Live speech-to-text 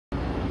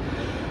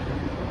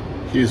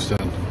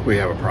Houston, we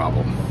have a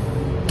problem.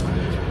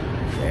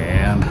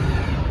 And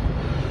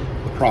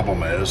the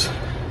problem is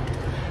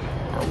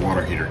our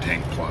water heater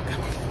tank plug.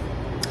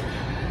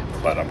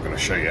 But I'm going to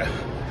show you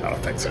how to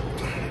fix it.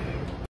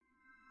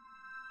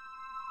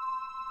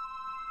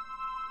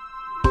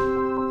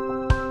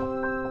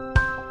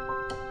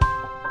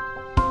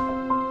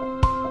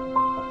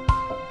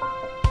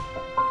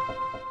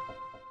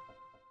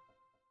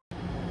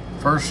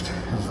 First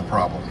is the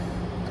problem.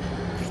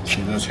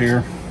 See this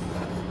here?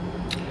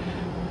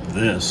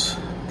 This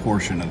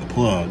portion of the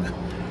plug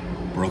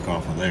broke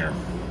off of there.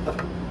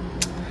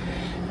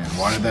 And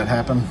why did that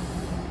happen?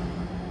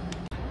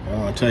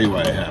 Well, I'll tell you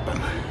why it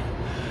happened.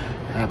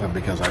 It happened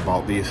because I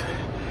bought these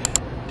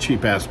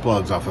cheap ass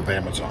plugs off of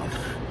Amazon.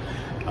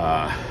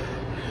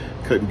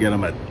 Couldn't get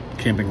them at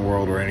Camping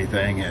World or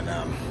anything, and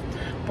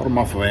bought them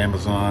off of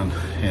Amazon.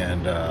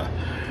 And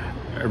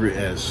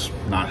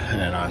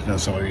and I know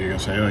some of you are gonna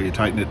say, oh, you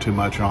tighten it too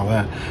much and all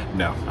that.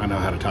 No, I know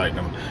how to tighten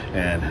them,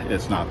 and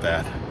it's not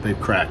that. They've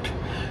cracked,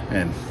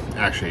 and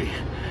actually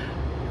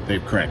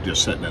they've cracked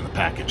just sitting in the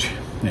package.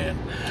 And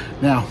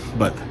now,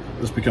 but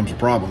this becomes a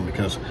problem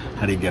because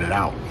how do you get it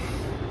out?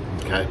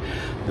 Okay,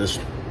 this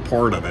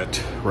part of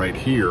it right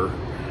here,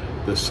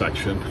 this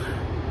section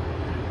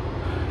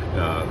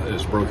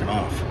is broken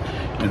off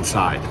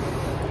inside.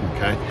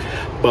 Okay,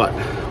 but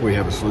we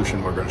have a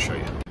solution we're going to show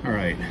you. All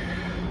right.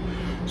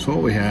 So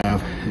what we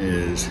have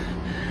is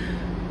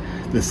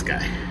this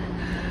guy.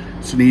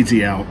 It's an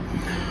easy out,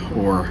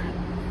 or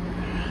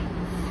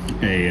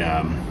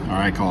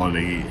I call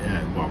it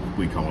well,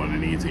 we call it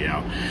an easy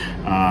out,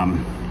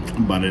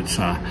 but it's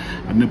a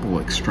nipple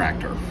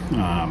extractor.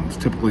 It's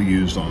typically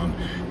used on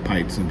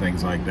pipes and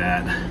things like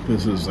that.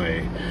 This is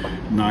a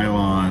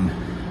nylon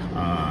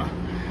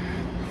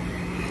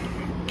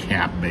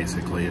cap,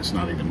 basically. It's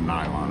not even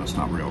nylon, it's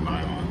not real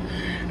nylon.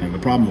 And the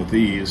problem with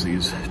these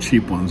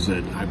cheap ones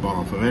that I bought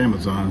off of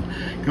Amazon,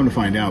 come to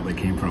find out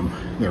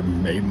they're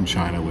made in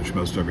China, which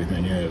most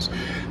everything is,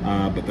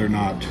 but they're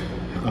not,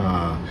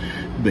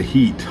 the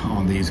heat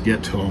on these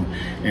get to them,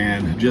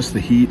 and just the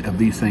heat of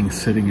these things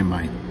sitting in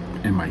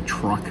my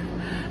truck,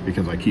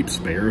 because I keep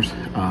spares,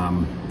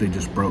 they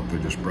just broke, they're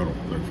just brittle,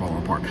 they're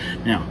falling apart.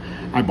 Now,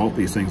 I bought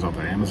these things off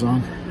of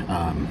Amazon.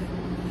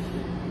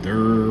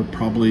 They're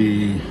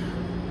probably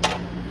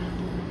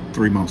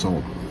 3 months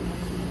old.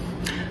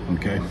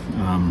 Okay,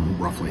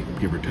 roughly,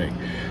 give or take.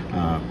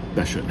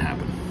 That shouldn't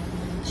happen.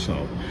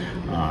 So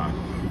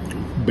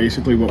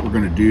basically what we're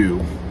going to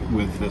do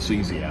with this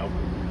easy out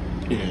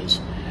is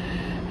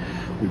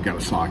we've got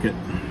a socket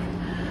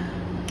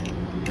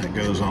that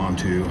goes on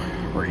to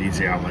our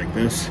easy out like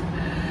this.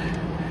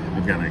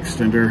 I've got an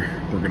extender.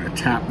 We're going to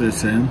tap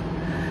this in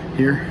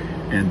here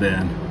and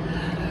then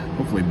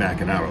hopefully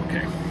back it out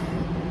okay.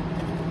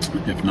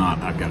 If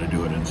not, I've got to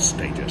do it in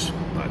stages.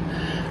 But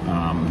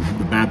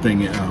the bad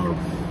thing,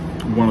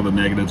 one of the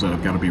negatives that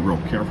I've got to be real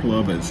careful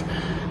of is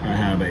I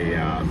have a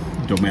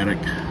Dometic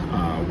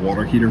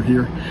water heater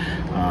here,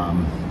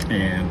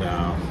 and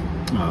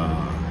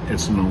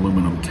it's an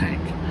aluminum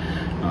tank.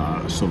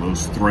 So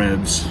those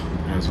threads,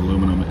 as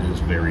aluminum, is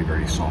very,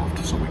 very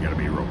soft, so we got to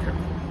be real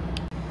careful.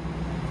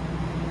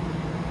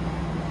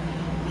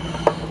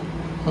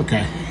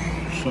 Okay,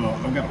 so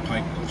I've got a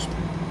pipe that's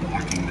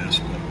blocking this,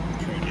 but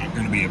you're not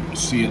going to be able to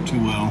see it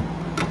too well.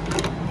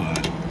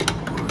 But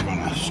we're going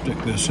to stick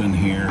this in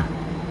here.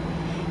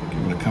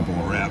 Give it a couple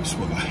of wraps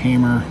with a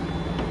hammer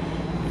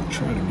and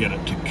try to get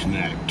it to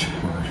connect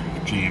or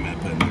jam it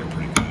in there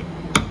pretty good.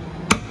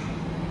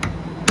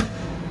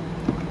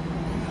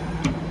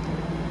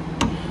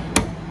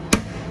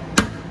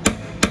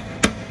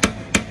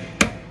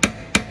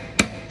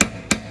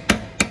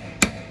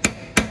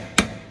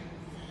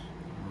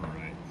 All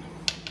right.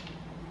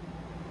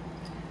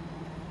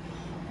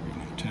 We're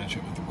going to attach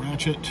it with a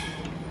ratchet.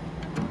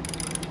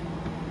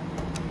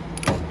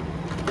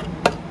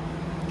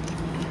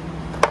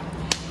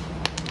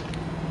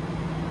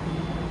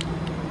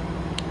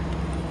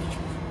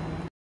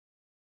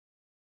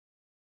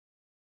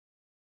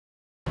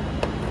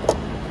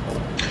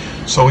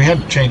 So we had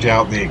to change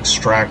out the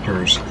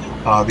extractors.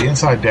 The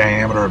inside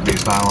diameter of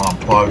these nylon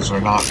plugs are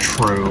not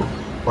true,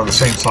 or the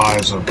same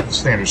size of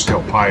standard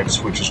steel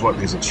pipes, which is what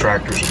these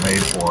extractors are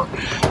made for.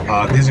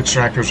 These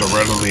extractors are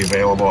readily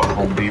available at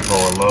Home Depot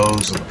or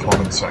Lowe's in the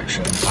plumbing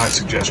section. I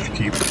suggest you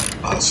keep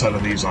a set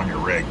of these on your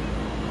rig.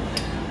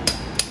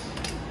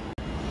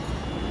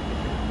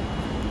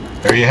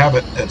 There you have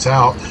it. It's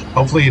out.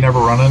 Hopefully you never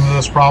run into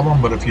this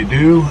problem, but if you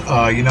do,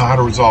 you know how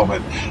to resolve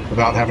it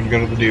without having to go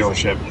to the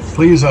dealership.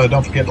 Please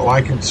don't forget to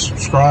like and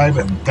subscribe,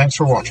 and thanks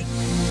for watching.